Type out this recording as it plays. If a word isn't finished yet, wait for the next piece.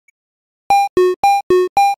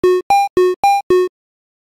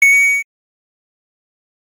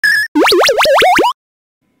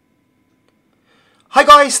Hi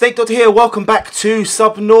guys, SnakeDoctor here. Welcome back to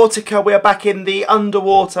Subnautica. We are back in the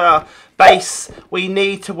underwater base. We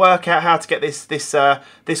need to work out how to get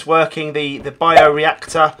this working, the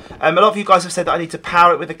bioreactor. A lot of you guys have said that I need to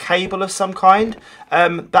power it with a cable of some kind.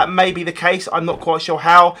 That may be the case. I'm not quite sure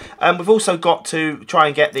how. We've also got to try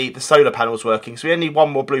and get the solar panels working. So we only need one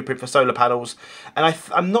more blueprint for solar panels. And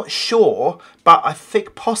I'm not sure, but I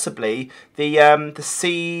think possibly the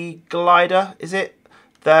sea glider, is it?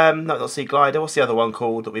 No, not sea glider. What's the other one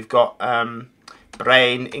called that we've got?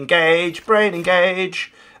 Brain engage. We've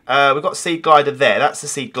got sea glider there. That's the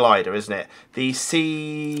sea glider, isn't it? The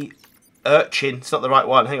sea urchin. It's not the right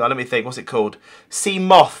one. Hang on, let me think. What's it called? Sea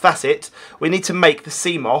moth. That's it. We need to make the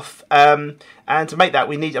sea moth. And to make that,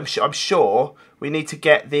 we need. I'm sure we need to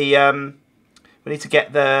get the. We need to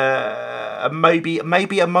get the maybe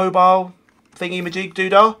a mobile thingy majig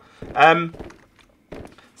doodah.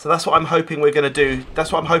 So that's what I'm hoping we're going to do.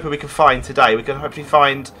 That's what I'm hoping we can find today. We're going to hopefully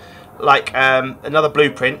find like another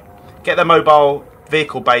blueprint, get the mobile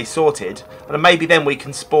vehicle base sorted, and maybe then we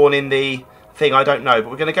can spawn in the thing. I don't know, but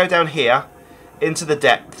we're going to go down here into the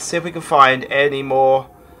depths, see if we can find any more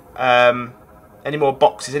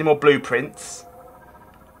boxes, any more blueprints.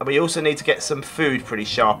 And we also need to get some food pretty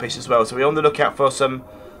sharpish as well. So we're on the lookout for some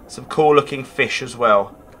cool looking fish as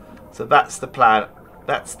well. So that's the plan.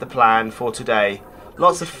 That's the plan for today.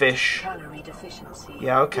 Lots of fish.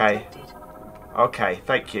 Yeah, okay. Okay,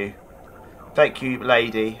 thank you. Thank you,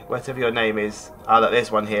 lady, whatever your name is. Ah, look, there's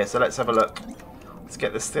one here. So let's have a look. Let's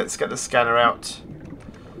get the scanner out.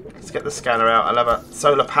 Let's get the scanner out. I'll have a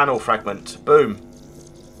solar panel fragment. Boom.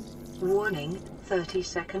 Warning, 30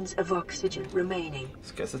 seconds of oxygen remaining.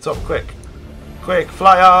 Let's get to the top quick. Quick,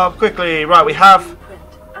 fly up quickly. Right, we have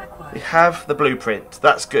the blueprint.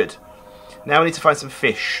 That's good. Now we need to find some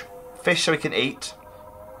fish. Fish so we can eat.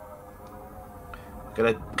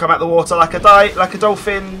 Gonna come out the water like a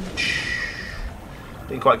dolphin.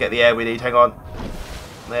 Didn't quite get the air we need. Hang on.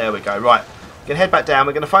 There we go. Right. We're gonna head back down.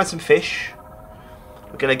 We're gonna find some fish.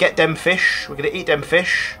 We're gonna get them fish. We're gonna eat them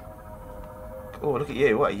fish. Oh, look at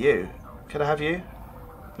you. What are you? Can I have you?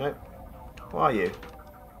 No. What are you?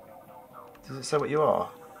 Does it say what you are?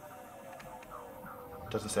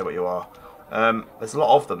 Doesn't say what you are. There's a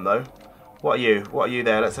lot of them though. What are you? What are you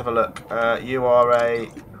there? Let's have a look. You are a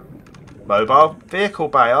mobile vehicle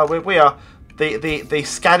bay. Oh, we are. The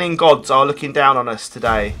scanning gods are looking down on us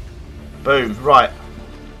today. Boom. Right.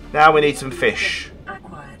 Now we need some fish.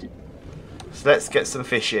 So let's get some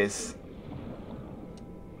fishes.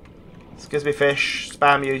 Excuse me, fish.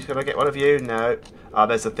 Spam you. Can I get one of you? No. Ah,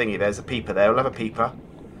 there's a thingy. There's a peeper there. We'll have a peeper.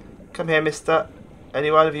 Come here, mister. Any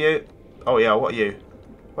one of you? Oh, yeah. What are you?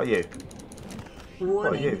 What are you?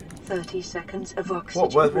 What are you? 30 seconds of oxygen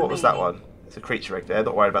what was that one? It's a creature egg there.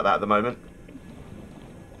 Not worried about that at the moment.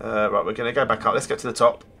 Right, we're going to go back up. Let's get to the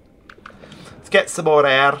top. Let's get some more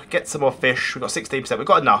air. Get some more fish. We've got 16%. We've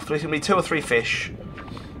got enough. There's going to be 2 or 3 fish.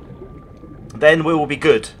 Then we will be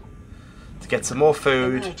good to get some more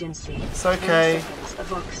food. Emergency. It's okay. 10 seconds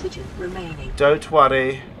of oxygen remaining. Don't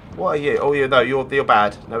worry. What are you? Oh, you're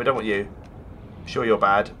bad. No, we don't want you. I'm sure you're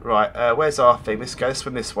bad. Right, where's our thing? Let's go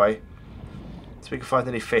swim this way. So we can find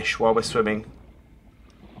any fish while we're swimming.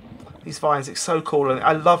 These vines, it's so cool, and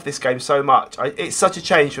I love this game so much. It's such a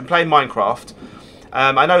change from playing Minecraft.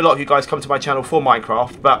 I know a lot of you guys come to my channel for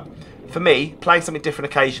Minecraft, but for me, playing something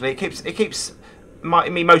different occasionally, it keeps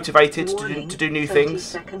me motivated to do new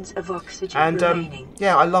things. And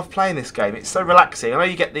yeah, I love playing this game. It's so relaxing. I know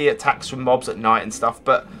you get the attacks from mobs at night and stuff,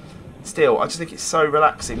 but still, I just think it's so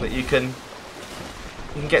relaxing that you can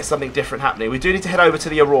get something different happening. We do need to head over to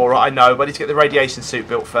the Aurora, I know, but I need to get the radiation suit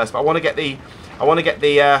built first. But I want to get the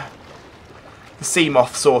sea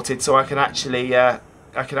moth sorted so I can actually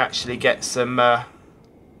get some.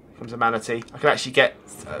 Comes a manatee. I can actually get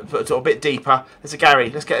a bit deeper. There's a Gary.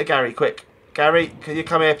 Let's get a Gary quick. Gary, can you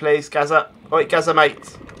come here, please, Gaza? Oi, Gaza,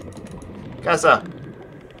 mate. Gaza,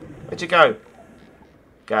 where'd you go?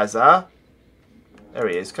 Gaza. There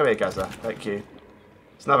he is. Come here, Gaza. Thank you.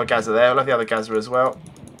 There's another Gaza there. I'll have the other Gaza as well.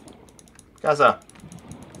 Gaza,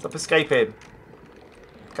 stop escaping.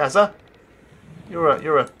 Gaza,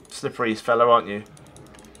 you're a slippery fellow, aren't you?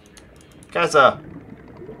 Gaza,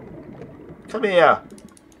 come here.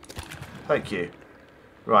 Thank you.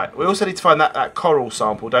 Right, we also need to find that coral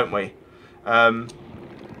sample, don't we? That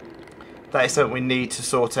is something we need to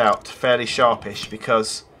sort out fairly sharpish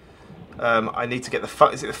because I need to get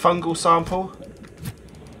is it the fungal sample?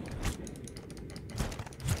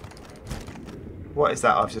 What is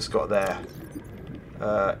that I've just got there?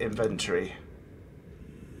 Inventory.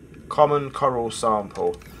 Common coral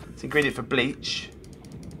sample. It's ingredient for bleach.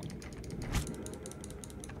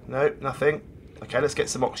 Nope, nothing. Okay, let's get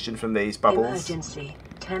some oxygen from these bubbles. Emergency.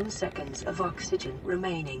 10 seconds of oxygen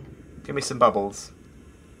remaining. Give me some bubbles.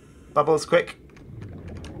 Bubbles, quick.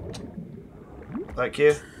 Thank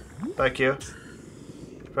you. Thank you.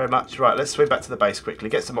 Very much. Right, let's swim back to the base quickly.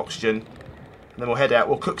 Get some oxygen. And then we'll head out.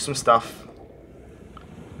 We'll cook some stuff.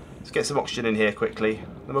 Let's get some oxygen in here quickly.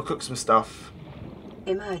 Then we'll cook some stuff.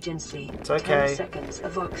 Emergency. It's okay. 10 seconds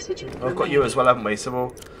of oxygen. Well, I've got you as well, haven't we?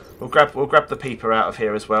 So we'll grab the peeper out of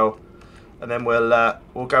here as well, and then we'll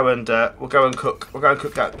go and cook. We'll go and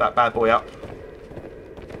cook that bad boy up.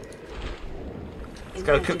 Let's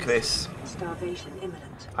go cook this. Starvation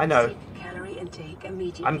imminent. I know. Calorie intake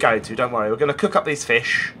immediately. I'm going to. Don't worry. We're going to cook up these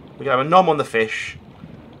fish. We're going to have a nom on the fish,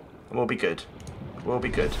 and we'll be good. We'll be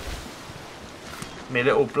good. Me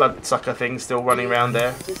little bloodsucker thing still running around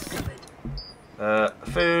there.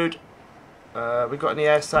 Food. We got any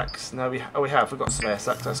air sacs? No, we have. We've got some air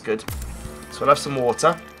sacs. That's good. So we'll have some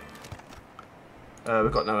water.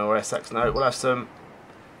 We've got no more air sacs. No, we'll have some.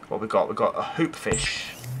 What we got? We've got a hoop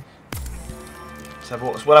fish. So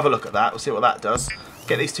we'll have a look at that. We'll see what that does.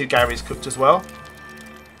 Get these 2 Garys cooked as well.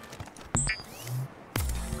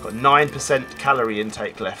 Got 9% calorie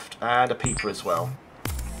intake left and a peeper as well.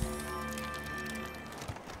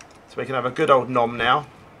 So we can have a good old nom now.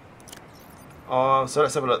 Oh, so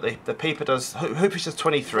let's have a look. The peeper does. Hoopfish does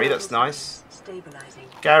 23. That's nice.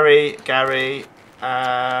 Gary,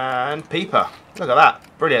 and peeper. Look at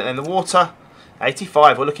that. Brilliant. And the water,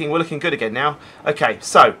 85. We're looking good again now. Okay,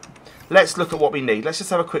 so let's look at what we need. Let's just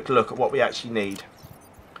have a quick look at what we actually need.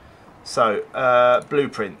 So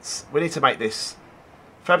blueprints. We need to make this.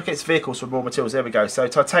 Fabricates vehicles from raw materials. There we go. So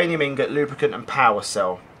titanium ingot, lubricant, and power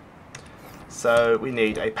cell. So we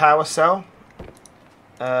need a power cell.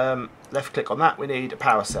 Left click on that. We need a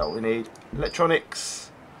power cell. We need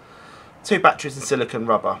electronics, 2 batteries and silicon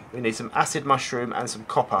rubber. We need some acid mushroom and some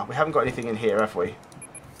copper. We haven't got anything in here, have we?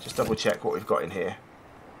 Just double check what we've got in here.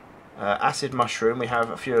 Acid mushroom. We have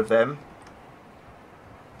a few of them.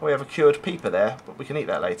 Oh, we have a cured peeper there, but we can eat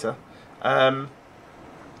that later. Can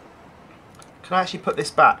I actually put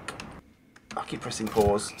this back? I keep pressing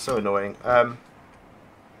pause. So annoying. Can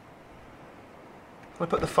I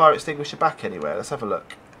put the fire extinguisher back anywhere? Let's have a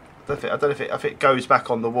look. I don't know if it goes back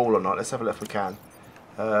on the wall or not. Let's have a look if we can.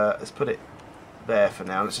 Let's put it there for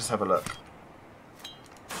now. Let's just have a look.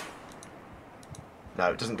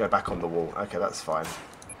 No, it doesn't go back on the wall. Okay, that's fine.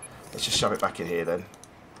 Let's just shove it back in here then.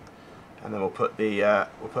 And then we'll put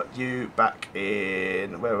you back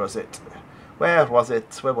in. Where was it? Where was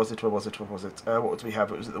it? What did we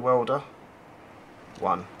have? Was it the welder?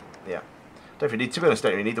 1. Yeah. To be honest,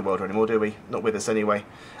 don't really need the welder anymore, do we? Not with us anyway.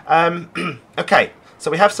 Okay,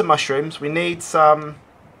 so we have some mushrooms. We need some.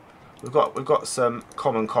 We've got some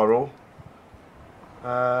common coral.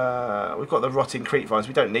 We've got the rotting creep vines.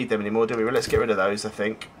 We don't need them anymore, do we? Well, let's get rid of those. I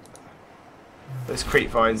think those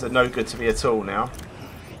creep vines are no good to me at all now.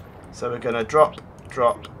 So we're going to drop,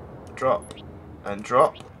 and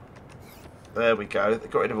drop. There we go.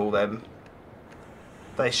 Got rid of all them.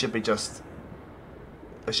 They should be just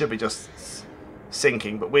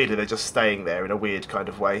sinking, but weirdly they're just staying there in a weird kind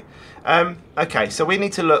of way. Okay, so we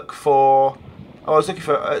need to look for. Oh, I was looking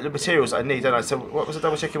for the materials I need, don't I? So what was I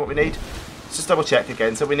double checking what we need? Let's just double check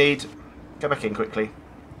again. So we need. Go back in quickly.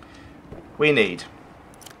 We need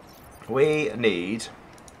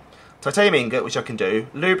titanium ingot, which I can do.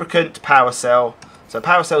 Lubricant, power cell. So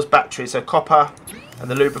power cell's battery, so copper, and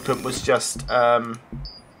the lubricant was just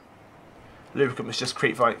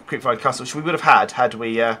creep vine custard, which we would have had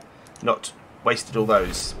we not wasted all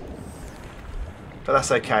those. But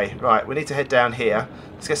that's okay. Right, we need to head down here.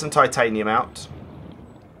 Let's get some titanium out.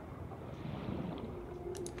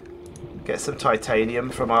 Get some titanium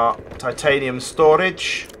from our titanium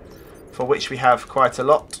storage, for which we have quite a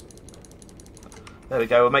lot. There we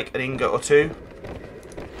go. We'll make an ingot or 2.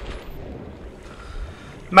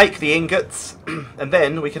 Make the ingots, and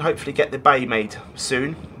then we can hopefully get the bay made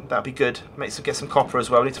soon. That'll be good. Get some copper as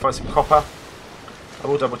well. We need to find some copper. I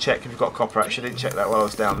will double check if we've got copper. Actually, I didn't check that while I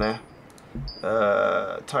was down there.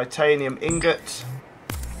 Titanium ingot.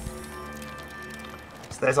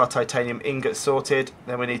 So there's our titanium ingot sorted.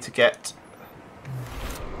 Then we need to get.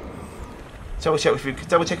 Double check if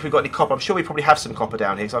we've got any copper. I'm sure we probably have some copper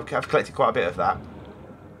down here, because I've collected quite a bit of that.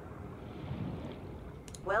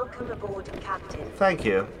 Welcome aboard, Captain. Thank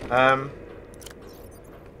you.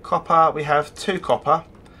 Copper. We have 2 copper.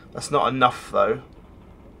 That's not enough though.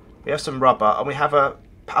 We have some rubber, and we have a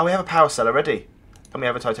power cell already, and we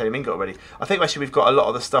have a titanium ingot already. I think actually we've got a lot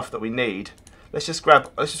of the stuff that we need. Let's just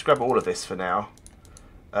grab all of this for now.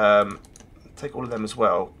 Take all of them as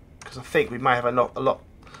well, because I think we may have a lot of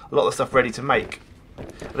the stuff ready to make.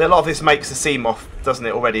 A lot of this makes the sea moth, doesn't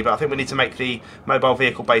it, already? But I think we need to make the mobile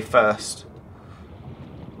vehicle bay first.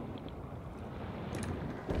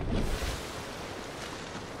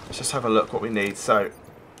 Let's just have a look what we need. So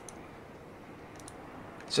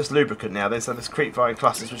it's just lubricant now. There's creep vine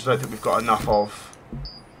clusters, which I don't think we've got enough of.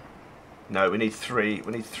 No, we need 3.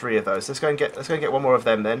 We need 3 of those. Let's go and get one more of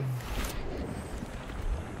them then.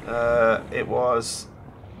 It was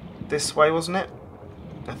this way, wasn't it?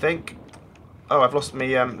 I think. Oh, I've lost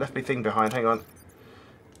me left me thing behind. Hang on.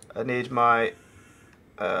 I need my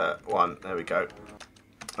one. There we go.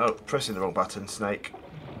 Oh, pressing the wrong button, Snake.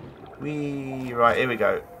 Right, here we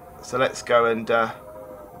go. So let's go and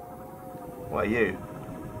what are you?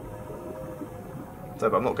 So,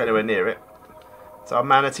 but I'm not going anywhere near it. It's our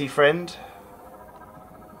manatee friend.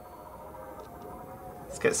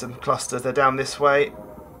 Let's get some clusters. They're down this way.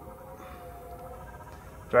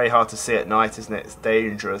 Very hard to see at night, isn't it? It's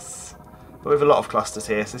dangerous. But we have a lot of clusters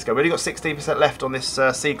here. So let's go. We've only got 16% left on this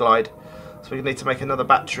Sea Glide. So we need to make another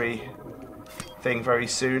battery thing very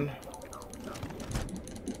soon.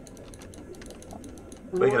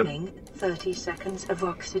 Warning, 30 seconds of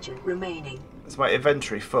oxygen remaining. Is my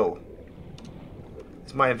inventory full?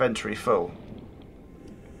 Is my inventory full?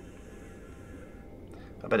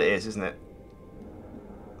 I bet it is, isn't it?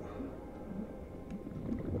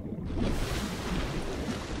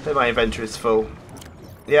 I think my inventory is full.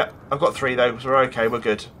 Yeah, I've got 3 though, so we're okay, we're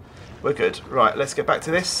good. We're good. Right, let's get back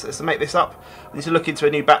to this. Let's make this up. We need to look into a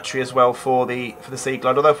new battery as well for the Sea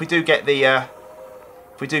Glide. Although if we do get the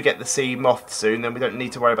sea moth soon, then we don't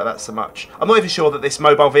need to worry about that so much. I'm not even sure that this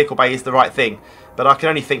mobile vehicle bay is the right thing, but I can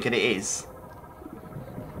only think that it is.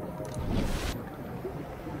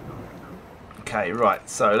 Okay, right.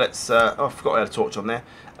 So let's. Oh, I forgot I had a torch on there.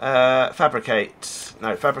 Fabricate.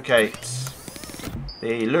 No, fabricate.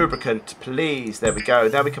 The lubricant, please. There we go.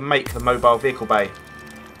 Now we can make the mobile vehicle bay.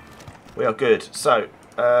 We are good. So,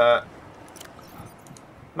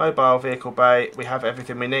 mobile vehicle bay. We have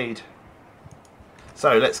everything we need.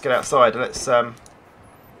 So let's get outside and let's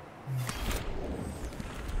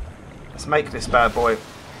make this bad boy.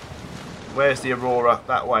 Where's the Aurora?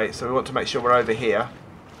 That way. So we want to make sure we're over here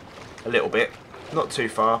a little bit, not too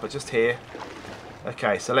far, but just here.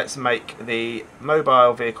 Okay, so let's make the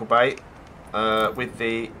mobile vehicle bay with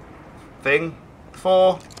the thing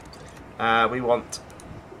 4. We want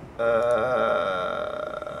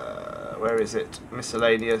where is it?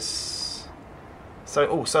 Miscellaneous. So,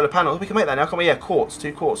 oh, solar panels. We can make that now, can't we? Yeah, quartz.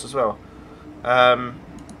 2 quartz as well.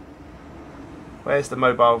 Where's the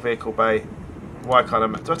mobile vehicle bay? Why can't I?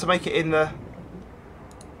 Do I have to make it in the?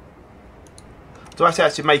 Do I have to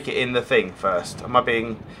actually make it in the thing first? Am I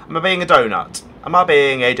being a donut? Am I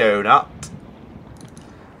being a donut?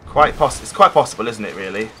 It's quite possible, isn't it?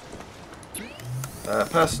 Really.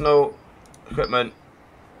 Personal equipment.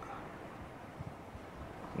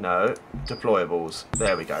 No. Deployables.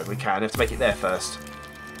 There we go. We can. We have to make it there first.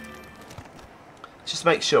 Just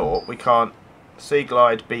make sure we can't. Sea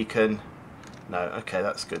Glide beacon. No. Okay,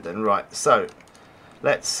 that's good then. Right. So,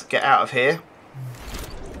 let's get out of here.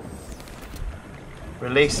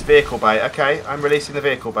 Release vehicle bay. Okay, I'm releasing the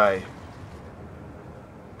vehicle bay.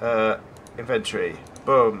 Inventory.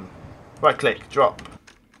 Boom. Right click. Drop.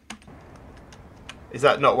 Is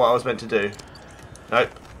that not what I was meant to do? Nope.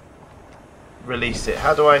 Release it.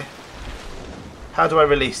 How do I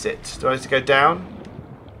release it? Do I need to go down?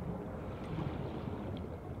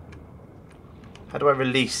 How do I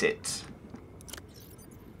release it?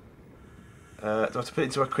 Do I have to put it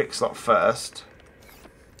into a quick slot first?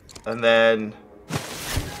 And then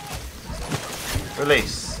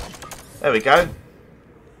release. There we go.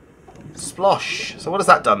 Splosh. So what has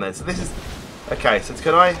that done then? So this is... Okay, so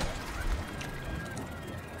can I...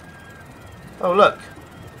 Oh, look.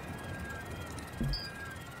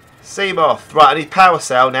 Sea moth. Right, I need power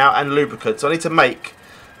cell now and lubricant. So I need to make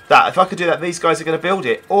that. If I could do that, these guys are going to build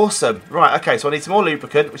it. Awesome. Right, okay, so I need some more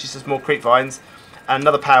lubricant, which is just more creep vines, and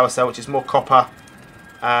another power cell, which is more copper.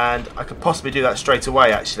 And I could possibly do that straight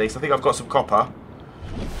away, actually. So I think I've got some copper.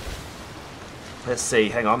 Let's see,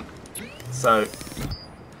 hang on. So,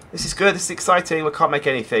 this is good, this is exciting. We can't make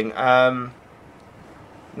anything. No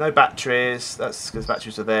batteries. That's because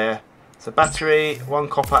batteries are there. So battery, 1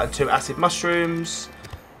 copper and 2 acid mushrooms.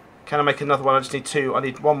 Can I make another one? I just need 2. I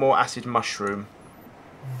need 1 more acid mushroom.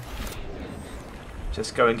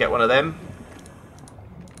 Just go and get one of them.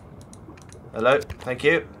 Hello, thank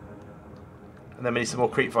you. And then we need some more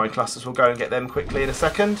creep vine clusters. We'll go and get them quickly in a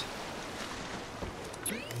second.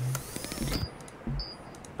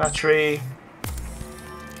 Battery.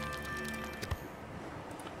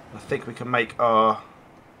 I think we can make our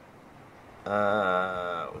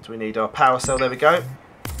Do we need our power cell? There we go.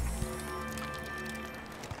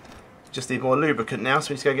 Just need more lubricant now, so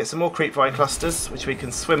we need to go get some more creep vine clusters, which we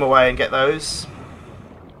can swim away and get those.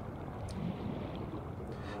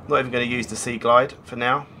 Not even going to use the sea glide for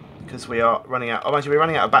now, because we are running out. Oh, actually, we're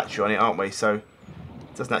running out of battery on it, aren't we? So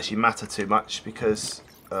it doesn't actually matter too much because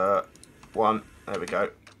there we go.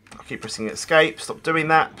 I'll keep pressing escape. Stop doing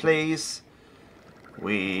that, please.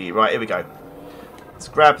 Right, here we go. Let's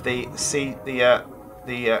grab the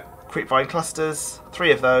creep vine clusters.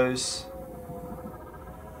 3 of those.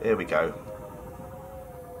 Here we go.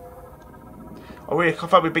 I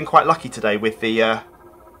thought we've been quite lucky today with the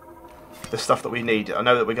stuff that we need. I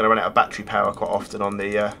know that we're going to run out of battery power quite often on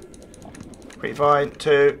the creep vine.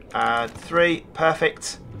 2 and 3.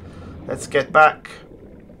 Perfect. Let's get back.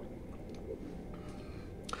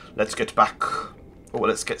 Let's get back. Oh, well,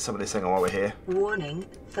 let's get some of this thing on while we're here. Warning,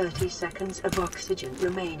 30 seconds of oxygen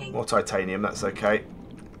remaining. More titanium, that's okay.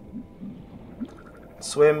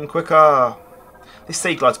 Swim quicker. This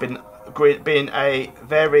sea glide's been a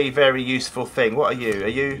very, very useful thing. What are you? Are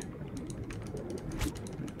you?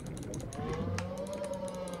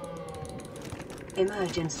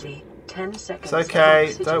 Emergency. 10 seconds. It's okay. Of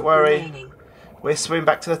oxygen Don't worry. remaining. We're swimming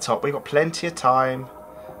back to the top. We've got plenty of time.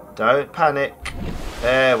 Don't panic.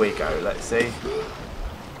 There we go. Let's see.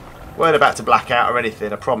 We weren't about to black out or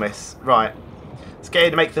anything, I promise. Right. Let's get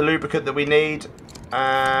in to make the lubricant that we need.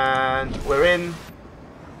 And we're in.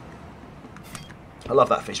 I love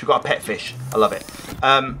that fish. We've got a pet fish. I love it.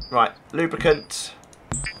 Right. Lubricant.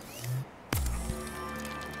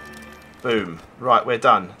 Boom. Right, we're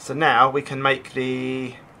done. So now we can make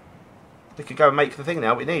the... We can go and make the thing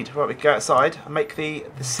now we need. Right, we can go outside and make the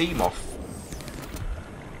sea moth.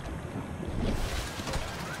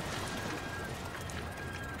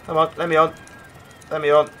 Come on, let me on. Let me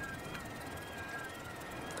on.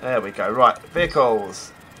 There we go. Right,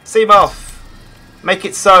 vehicles. Sea moth. Make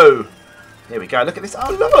it so. Here we go. Look at this.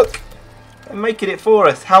 Oh, look. They're making it for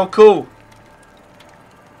us. How cool.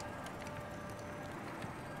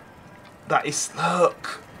 That is...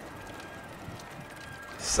 Look.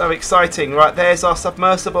 So exciting. Right, there's our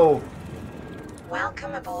submersible.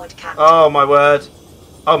 Welcome aboard, Captain. Oh, my word.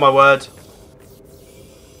 Oh, my word.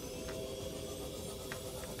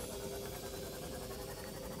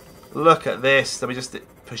 Look at this. Then we just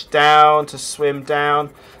push down to swim down.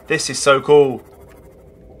 This is so cool.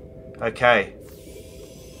 Okay.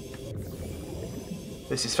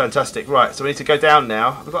 This is fantastic. Right, so we need to go down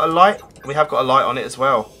now. We've got a light. We have got a light on it as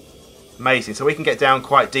well. Amazing. So we can get down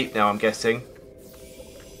quite deep now, I'm guessing.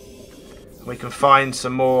 We can find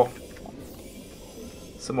some more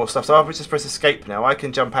stuff. So I'll just press escape now. I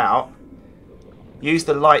can jump out. Use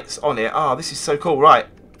the lights on it. Oh, this is so cool. Right.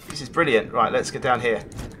 This is brilliant. Right, let's get down here.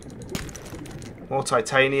 More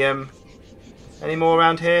titanium. Any more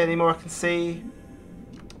around here? Any more I can see?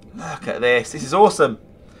 Look at this. This is awesome.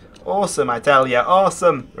 Awesome, I tell you.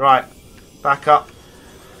 Awesome. Right. Back up.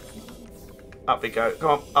 Up we go. Come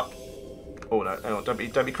on. Up. Oh no. Hang on. Don't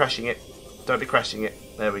be crashing it. Don't be crashing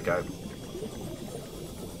it. There we go.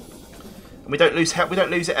 And we don't lose help. We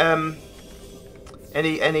don't lose any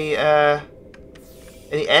air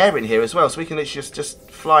in here as well. So we can literally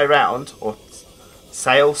just fly around or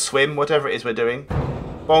sail, swim, whatever it is we're doing.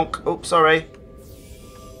 Bonk. Oops, sorry.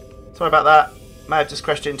 Sorry about that. May have just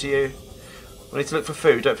crashed into you. We need to look for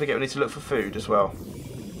food. Don't forget we need to look for food as well.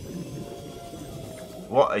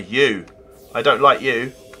 What are you? I don't like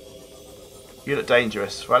you. You look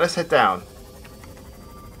dangerous. Right, let's head down.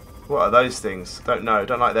 What are those things? Don't know.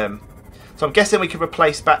 Don't like them. So I'm guessing we can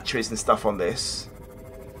replace batteries and stuff on this.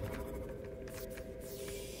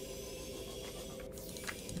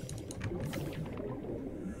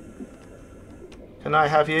 Can I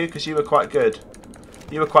have you? Because you were quite good.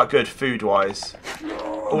 You were quite good food-wise.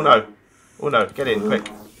 Oh no. Oh no. Get in, quick.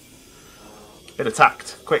 Been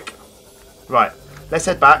attacked. Quick. Right. Let's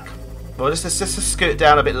head back. Well, let's scoot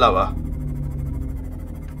down a bit lower.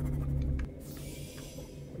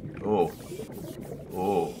 Oh.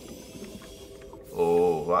 Oh.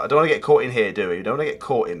 Oh. Right. I don't want to get caught in here, do we? We don't want to get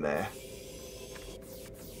caught in there.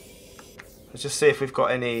 Let's just see if we've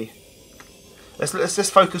got any... Let's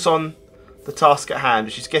just focus on the task at hand,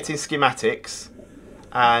 which is getting schematics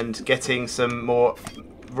and getting some more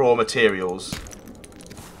raw materials.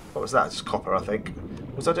 What was that? Just copper, I think.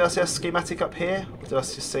 Did I see a schematic up here? Or did I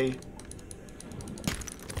just see...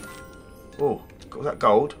 Oh, was that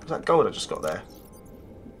gold? Was that gold I just got there?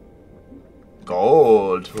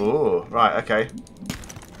 Gold! Oh, right, okay.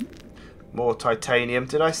 More titanium.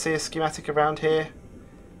 Did I see a schematic around here?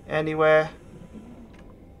 Anywhere?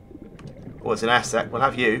 Oh, it's an asset. We'll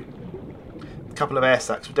have you. couple of air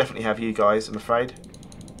sacs. We'll definitely have you guys, I'm afraid.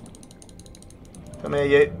 Come here,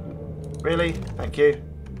 you. Really? Thank you.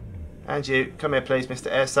 And you. Come here, please, Mr.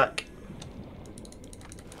 Air Sac.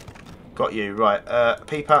 Got you. Right.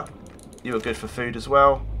 Peeper. You were good for food as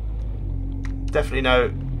well. Definitely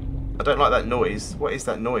no... I don't like that noise. What is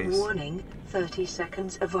that noise? Warning, 30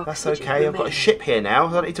 seconds of oxygen. That's okay. remaining. I've got a ship here now.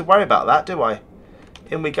 I don't need to worry about that, do I?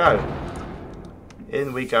 In we go.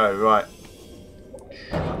 In we go. Right.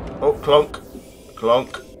 Oh, clonk.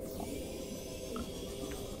 Clonk.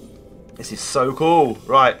 This is so cool.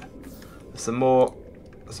 Right. There's some more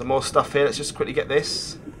stuff here. Let's just quickly get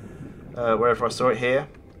this. Wherever I saw it here.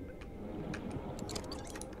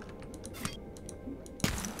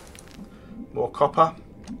 More copper.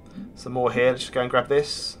 Some more here. Let's just go and grab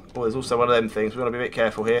this. Oh, there's also one of them things. We've got to be a bit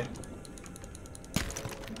careful here.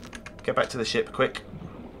 Get back to the ship, quick.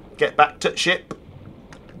 Get back to ship.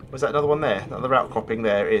 Was that another one there? Another outcropping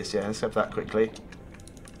there? It is, yeah. Let's have that quickly.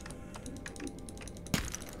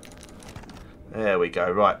 There we go.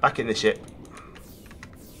 Right, back in the ship.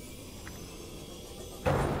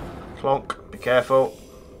 Clonk. Be careful.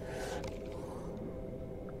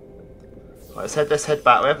 Right, let's head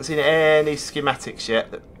back. We haven't seen any schematics yet.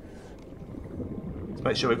 Let's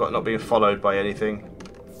make sure we've got not being followed by anything.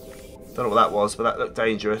 Don't know what that was, but that looked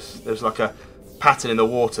dangerous. There was like a pattern in the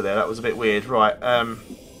water there. That was a bit weird. Right,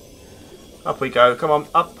 up we go. Come on,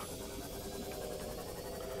 up.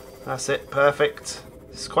 That's it. Perfect.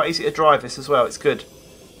 It's quite easy to drive this as well. It's good.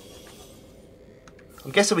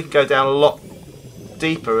 I'm guessing we can go down a lot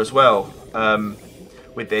deeper as well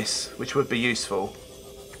with this, which would be useful.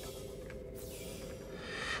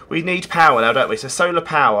 We need power now, don't we? So solar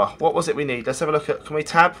power. What was it we need? Let's have a look at... Can we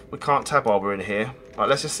tab? We can't tab while we're in here. Right,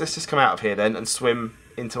 let's just come out of here then and swim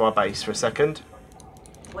into our base for a second.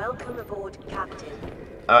 Welcome aboard, Captain.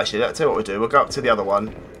 Actually, that's what we'll do. We'll go up to the other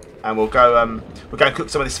one and we'll go and cook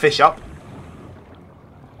some of this fish up.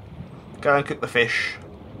 Go and cook the fish.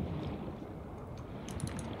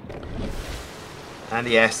 And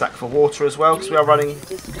the air sac for water as well, because we are running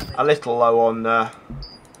a little low on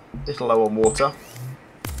water.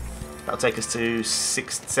 That'll take us to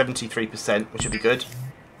 73%, which would be good.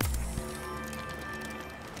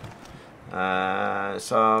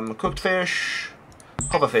 Some cooked fish,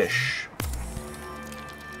 hoverfish,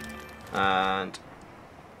 and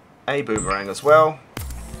a boomerang as well.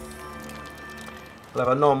 We'll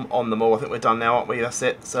have a nom on them all. I think we're done now, aren't we? That's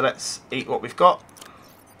it. So let's eat what we've got.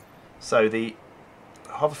 So the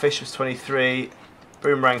hoverfish was 23,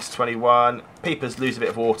 boomerang's 21, peepers lose a bit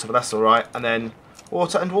of water, but that's all right. And then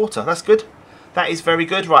water and water. That's good. That is very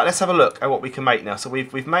good. Right, let's have a look at what we can make now. So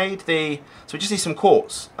we've made the... So we just need some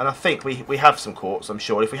quartz. And I think we have some quartz, I'm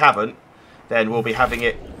sure. If we haven't, then we'll be having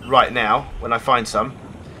it right now when I find some.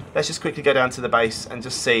 Let's just quickly go down to the base and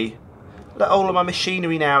just see. Look at all of my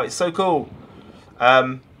machinery now. It's so cool.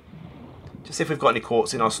 Just see if we've got any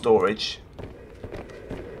quartz in our storage.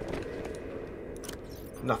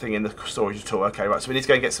 Nothing in the storage at all. Okay, right. So we need to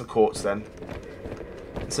go and get some quartz then.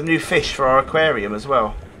 Some new fish for our aquarium as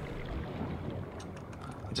well.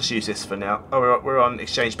 I'll just use this for now. Oh, we're on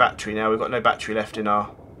exchange battery now. We've got no battery left in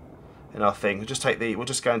our thing. We'll just take the. We'll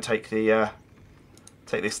just go and take the.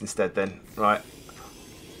 Take this instead then. Right.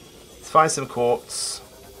 Let's find some quartz.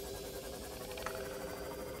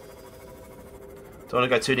 Don't want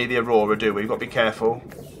to go too near the aurora, do we? We've got to be careful.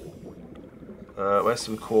 Where's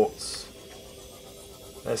some quartz?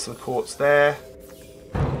 There's some quartz there.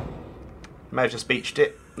 May have just beached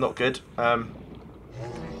it. Not good.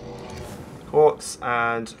 Quartz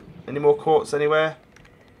and... Any more quartz anywhere?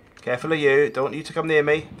 Careful of you. Don't want you to come near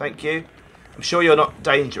me. Thank you. I'm sure you're not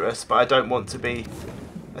dangerous, but I don't want to be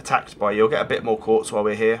attacked by you. I'll get a bit more quartz while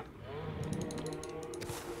we're here.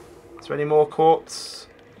 Is there any more quartz?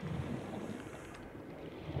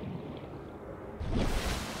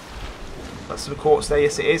 That's some quartz there.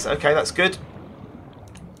 Yes, it is. Okay, that's good.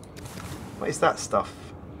 What is that stuff?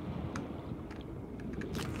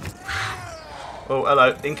 Oh,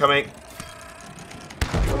 hello. Incoming.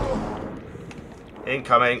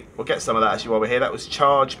 Incoming. We'll get some of that actually while we're here. That was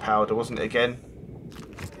charge powder, wasn't it again?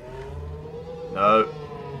 No.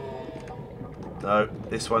 No.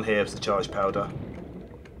 This one here is the charge powder.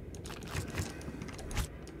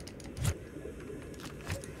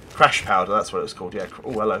 Crash powder, that's what it was called. Yeah.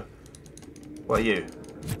 Oh, hello. What are you?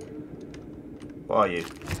 What are you?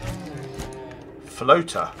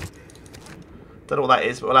 Floater. Don't know what that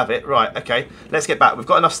is, but we'll have it. Right, okay. Let's get back. We've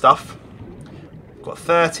got enough stuff. We've got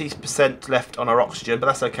 30% left on our oxygen, but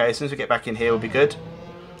that's okay. As soon as we get back in here, we'll be good.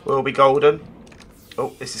 We'll be golden.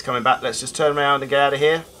 Oh, this is coming back. Let's just turn around and get out of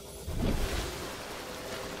here.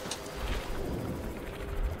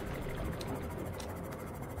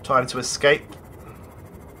 Time to escape.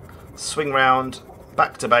 Swing round.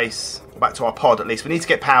 Back to base. Back to our pod at least. We need to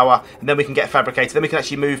get power, and then we can get fabricated. Then we can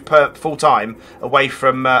actually move full time away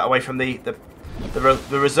from the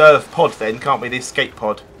reserve pod. Then can't we? The escape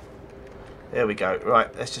pod. There we go.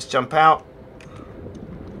 Right. Let's just jump out.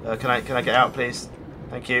 Can I get out, please?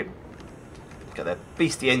 Thank you. Got the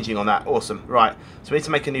beastie engine on that. Awesome. Right. So we need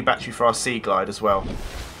to make a new battery for our Sea Glide as well,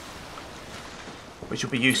 which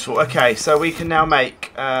will be useful. Okay. So we can now make.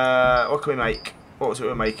 What can we make? What was it we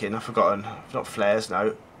were making? I've forgotten. Not flares.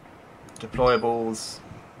 No. Deployables.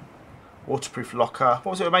 Waterproof locker.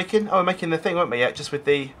 What was it we were making? Oh, we're making the thing, weren't we? Yeah. Just with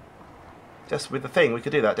the thing. We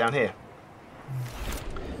could do that down here.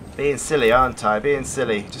 Being silly, aren't I? Being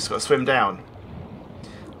silly. Just got to swim down.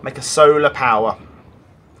 Make a solar power.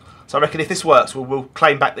 So I reckon if this works, we'll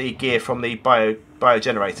claim back the gear from the bio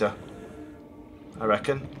generator. I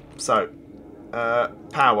reckon. So,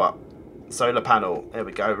 power. Solar panel. There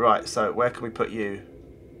we go. Right, so where can we put you?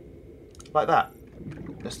 Like that.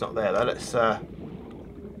 That's not there though. Let's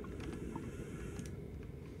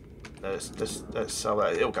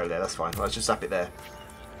it'll go there, that's fine. Let's just zap it there.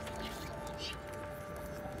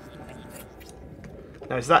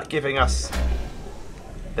 Now is that giving us...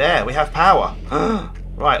 There, we have power.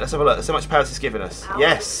 Right, let's have a look. Let's see how much power this is giving us. Power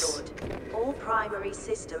yes. Restored. All primary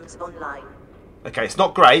systems online. Okay, it's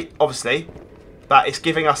not great, obviously, but it's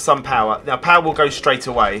giving us some power. Now, power will go straight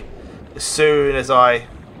away as soon as I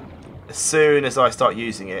start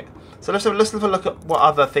using it. So let's have a look at what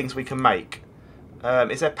other things we can make.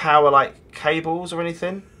 Is there power like cables or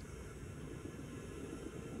anything?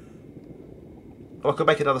 Oh, I could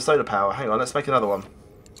make another solar power. Hang on, let's make another one.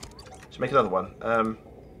 Should make another one.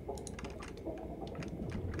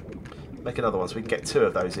 Make another one so we can get 2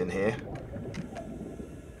 of those in here.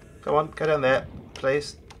 Come on, go down there,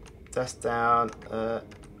 please. That's down,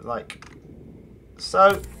 like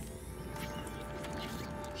so. Can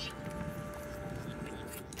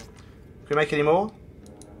we make any more?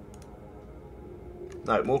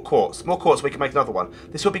 No, more quartz. More quartz, we can make another one.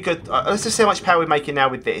 This will be good. Let's just see how much power we're making now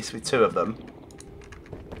with this, with 2 of them.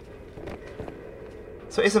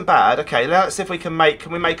 So it isn't bad. Okay, now let's see if we can make...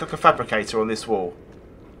 Can we make like a fabricator on this wall?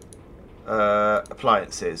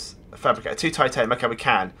 Appliances. A fabricator. 2 titanium. Okay, we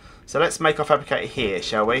can. So let's make our fabricator here,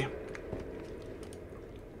 shall we?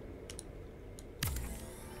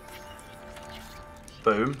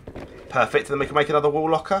 Boom. Perfect. And then we can make another wall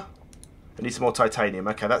locker. I need some more titanium.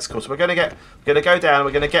 Okay, that's cool. So we're going to go down.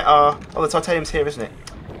 We're going to get our... Oh, the titanium's here, isn't it?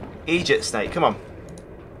 Egypt snake. Come on.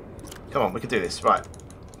 Come on, we can do this. Right.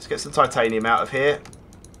 Let's get some titanium out of here.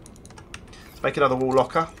 Let's make another wall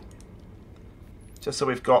locker. Just so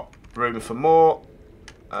we've got room for more.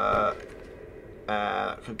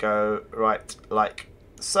 Could go right like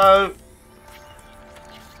so.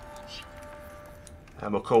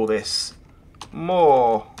 And we'll call this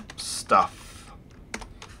more stuff.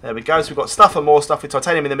 There we go. So we've got stuff and more stuff with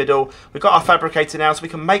titanium in the middle. We've got our fabricator now so we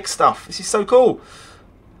can make stuff. This is so cool.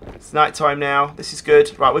 It's night time now. This is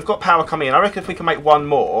good. Right, we've got power coming in. I reckon if we can make one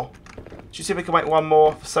more. Do you see if we can make one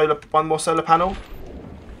more solar panel?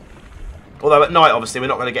 Although at night, obviously, we're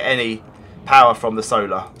not going to get any power from the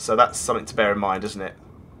solar. So that's something to bear in mind, isn't it?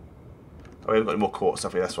 Oh, we haven't got any more quartz,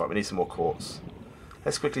 have we? That's right. We need some more quartz.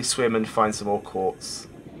 Let's quickly swim and find some more quartz.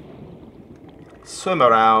 Swim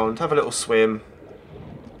around. Have a little swim.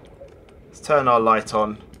 Let's turn our light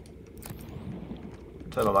on.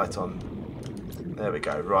 Turn our light on. There we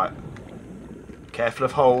go. Right. Careful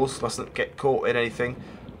of holes. Mustn't get caught in anything.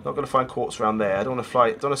 Not going to find quartz around there. I don't want to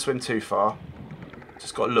fly. Don't want to swim too far.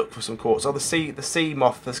 Just got to look for some quartz. Oh, the sea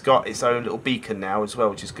moth has got its own little beacon now as well,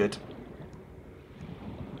 which is good.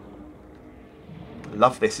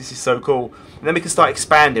 Love this. This is so cool. And then we can start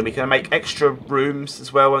expanding. We can make extra rooms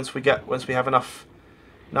as well once we have enough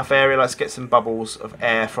area. Let's get some bubbles of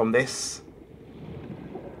air from this.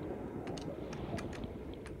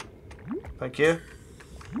 Thank you.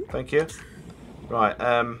 Thank you. Right.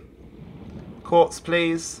 Quartz,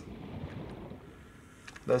 please.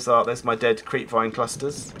 There's my dead creep vine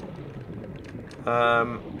clusters.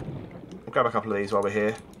 We'll grab a couple of these while we're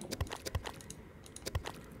here.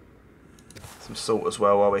 Some salt as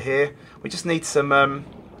well while we're here. We just need some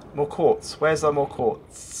more quartz. Where's our more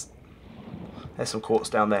quartz? There's some quartz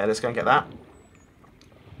down there. Let's go and get that.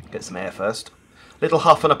 Get some air first. Little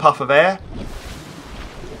huff and a puff of air.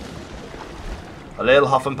 A little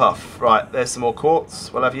huff and puff. Right, there's some more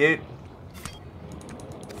quartz. We'll have you.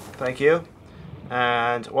 Thank you.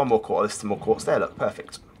 And one more quartz. There's some more quartz there. Look,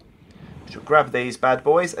 perfect. Should grab these bad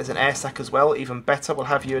boys. There's an air sac as well. Even better. We'll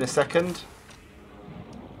have you in a second.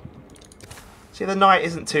 See, the night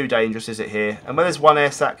isn't too dangerous, is it, here? And when there's one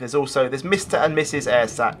air sac, there's Mr. and Mrs. Air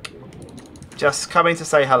Sac. Just coming to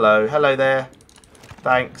say hello. Hello there.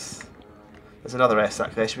 Thanks. There's another air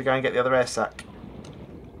sac there. Should we go and get the other air sac?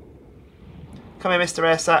 Come here, Mr.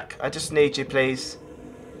 Air Sac. I just need you, please.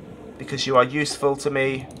 Because you are useful to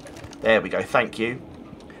me. There we go. Thank you.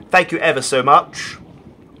 Thank you ever so much.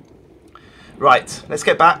 Right, let's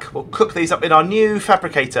get back. We'll cook these up in our new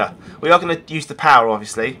fabricator. We are going to use the power,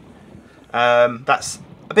 obviously. That's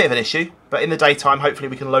a bit of an issue. But in the daytime, hopefully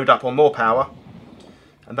we can load up on more power.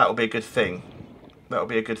 And that will be a good thing. That will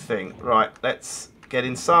be a good thing. Right, let's get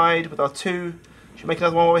inside with our 2. Should we make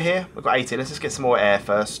another one over here? We've got 80. Let's just get some more air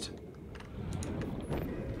first.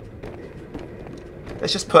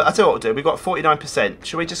 Let's just put... I'll tell you what we'll do. We've got 49%.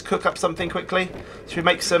 Should we just cook up something quickly? Should we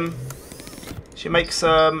make some...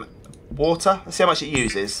 water? Let's see how much it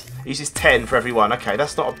uses. It uses 10 for every one. Okay,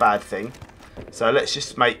 that's not a bad thing. So let's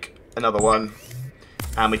just make another one.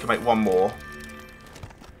 And we can make one more.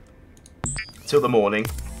 Till the morning.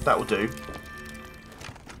 That will do.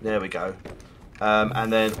 There we go.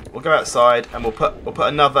 And then we'll go outside and we'll put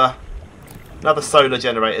another solar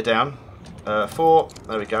generator down. 4.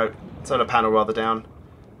 There we go. Solar panel rather down.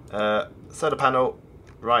 Solar panel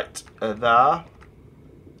right there.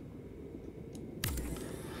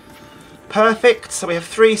 Perfect. So we have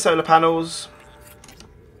 3 solar panels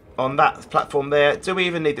on that platform there. Do we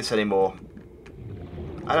even need this anymore?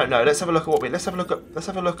 I don't know. Let's have a look at what we. Let's have a look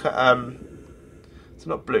at. It's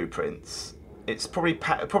not blueprints. It's probably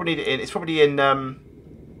It's probably in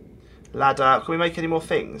ladder. Can we make any more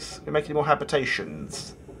things? Can we make any more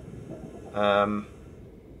habitations? What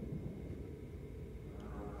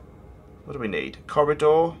do we need?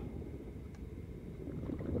 Corridor.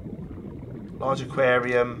 Large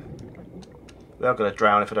aquarium. We are going to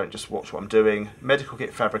drown if I don't just watch what I'm doing. Medical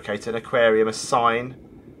kit fabricator, an aquarium, a sign.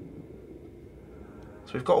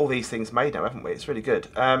 So we've got all these things made now, haven't we? It's really good.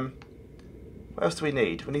 What else do we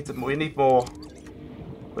need? We need more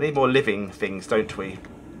living things, don't we?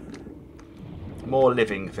 More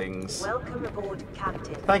living things. Welcome aboard,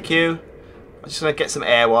 Captain. Thank you. I'm just going to get some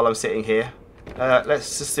air while I'm sitting here. Let's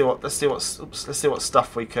see what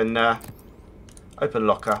stuff we can open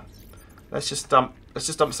locker. Let's just dump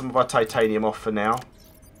some of our titanium off for now.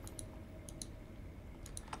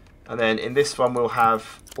 And then in this one we'll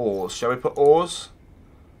have ores. Shall we put ores?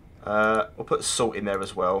 We'll put salt in there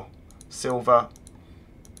as well. Silver,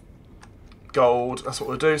 gold, that's what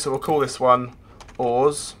we'll do. So we'll call this one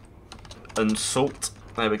ores and salt.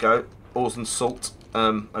 There we go. Ores and salt.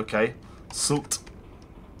 Okay. Salt.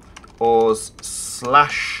 Ores /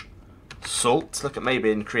 salt. Look at me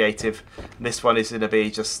being creative. And this one is going to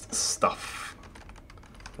be just stuff.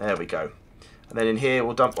 There we go. And then in here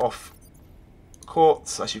we'll dump off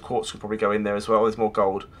quartz. Actually, quartz could probably go in there as well. There's more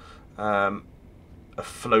gold. A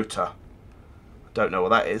floater. Don't know what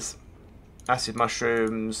that is. Acid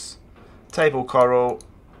mushrooms. Table coral.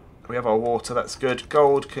 We have our water. That's good.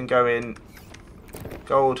 Gold can go in.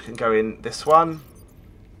 Gold can go in this one.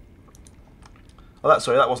 Oh, that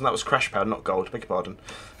was crash powder, not gold. Beg your pardon.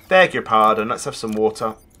 Beg your pardon. Let's have some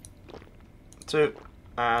water. 2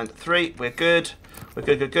 and 3. We're good. We're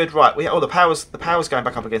good. Right. The power's going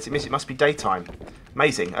back up again. It must be daytime.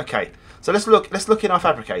 Amazing. Okay. So let's look in our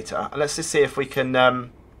fabricator and let's just see if we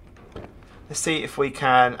can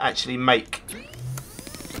actually make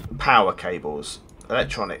power cables,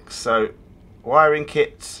 electronics. So wiring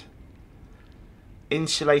kit,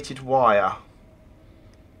 insulated wire.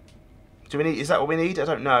 Is that what we need? I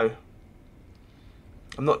don't know.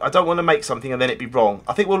 I don't want to make something and then it be wrong.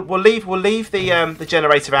 I think we'll leave the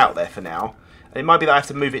generator out there for now. And it might be that I have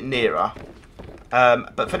to move it nearer.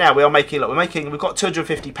 But for now we are making. Look, we've got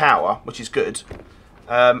 250 power, which is good.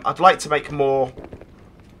 I'd like to make more.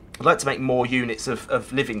 I'd like to make more units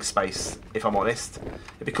of living space, if I'm honest.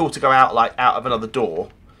 It'd be cool to go out of another door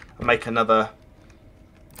and make another.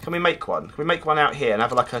 Can we make one? Can we make one out here and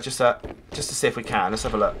have just to see if we can? Let's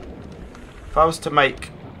have a look. If I was to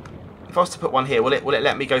put one here, will it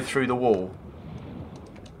let me go through the wall?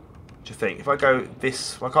 What do you think? If I go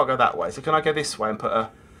this, well, I can't go that way. So can I go this way and put a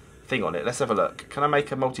thing on it? Let's have a look. Can I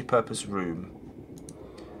make a multi-purpose room?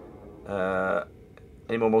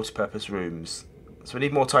 Any more multi-purpose rooms? So we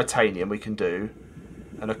need more titanium. We can do,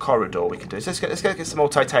 and a corridor we can do. So let's go get some more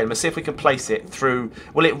titanium and see if we can place it through.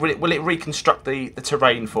 Will it reconstruct the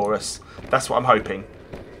terrain for us? That's what I'm hoping.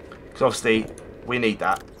 Because obviously we need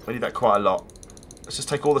that. We need that quite a lot. Let's just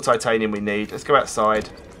take all the titanium we need. Let's go outside.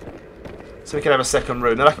 So we can have a second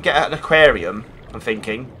room. Then I can get an aquarium, I'm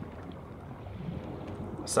thinking.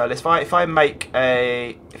 So if I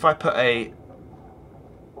put a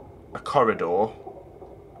corridor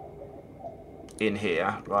in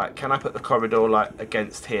here. Right, can I put the corridor like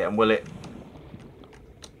against here, and will it...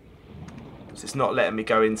 So it's not letting me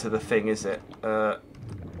go into the thing, is it? No,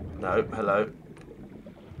 hello.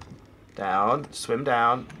 Down, swim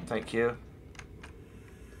down, thank you.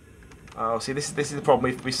 Oh, see, this is the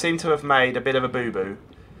problem. We seem to have made a bit of a boo-boo.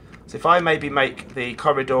 So if I maybe make the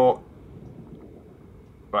corridor...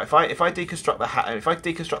 Right, if I deconstruct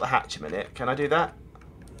the hatch a minute, can I do that?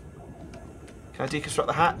 Can I deconstruct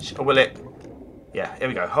the hatch? Or will it... Yeah, here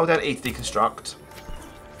we go. Hold down E to deconstruct.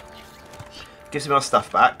 Gives me my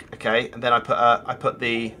stuff back, okay. And then I put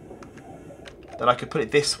the... Then I could put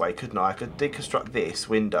it this way, couldn't I? I could deconstruct this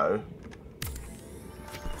window.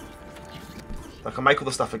 I can make all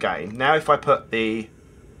the stuff again. Now if I put the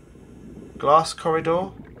glass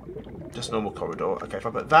corridor, just normal corridor. Okay, if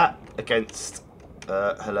I put that against...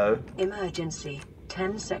 hello. Emergency.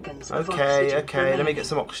 10 seconds. Okay, okay. Let me get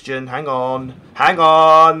some oxygen. Hang on. Hang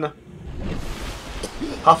on.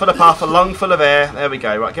 Huff and a puff, a lung full of air. There we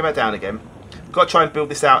go. Right, get back down again. We've got to try and build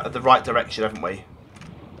this out at the right direction, haven't we?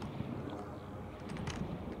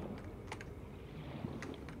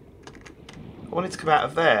 I want it to come out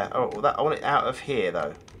of there. Oh, I want it out of here,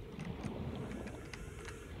 though.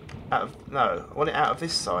 No, I want it out of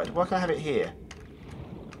this side. Why can't I have it here?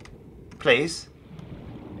 Please.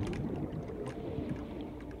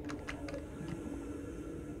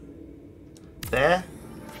 There.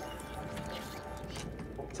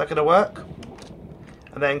 Is that going to work?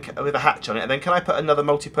 And then with a hatch on it. And then can I put another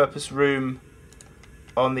multi-purpose room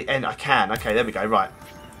on the end? I can. Okay, there we go. Right.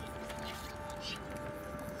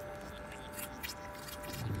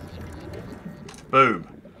 Boom.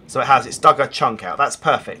 So it's dug a chunk out. That's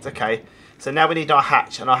perfect. Okay. So now we need our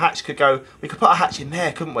hatch. And our hatch could go... We could put our hatch in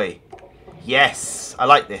there, couldn't we? Yes. I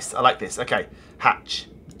like this. I like this. Okay. Hatch.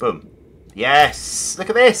 Boom. Yes. Look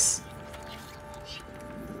at this.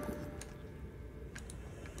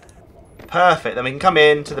 Perfect. Then we can come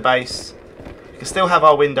in to the base. We can still have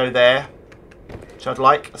our window there, which I'd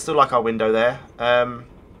like. I still like our window there.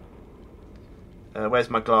 Where's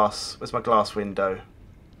my glass? Where's my glass window?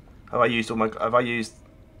 Have I used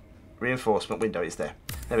reinforcement window? It's there.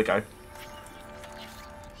 There we go.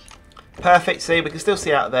 Perfect. See, we can still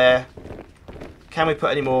see out there. Can we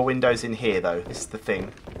put any more windows in here though? This is the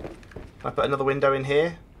thing. Can I put another window in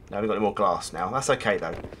here? No, we've got any more glass now. That's okay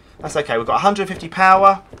though. That's okay. We've got 150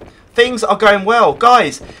 power. Things are going well,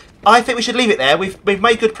 guys. I think we should leave it there. We've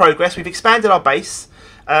made good progress. We've expanded our base.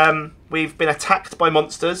 We've been attacked by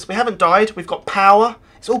monsters. We haven't died. We've got power.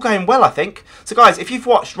 It's all going well, I think. So, guys, if you've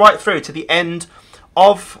watched right through to the end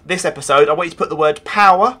of this episode, I want you to put the word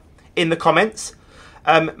power in the comments.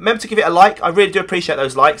 Remember to give it a like. I really do appreciate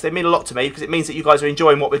those likes. They mean a lot to me because it means that you guys are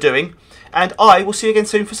enjoying what we're doing. And I will see you again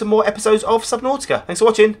soon for some more episodes of Subnautica. Thanks for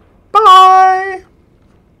watching. Bye!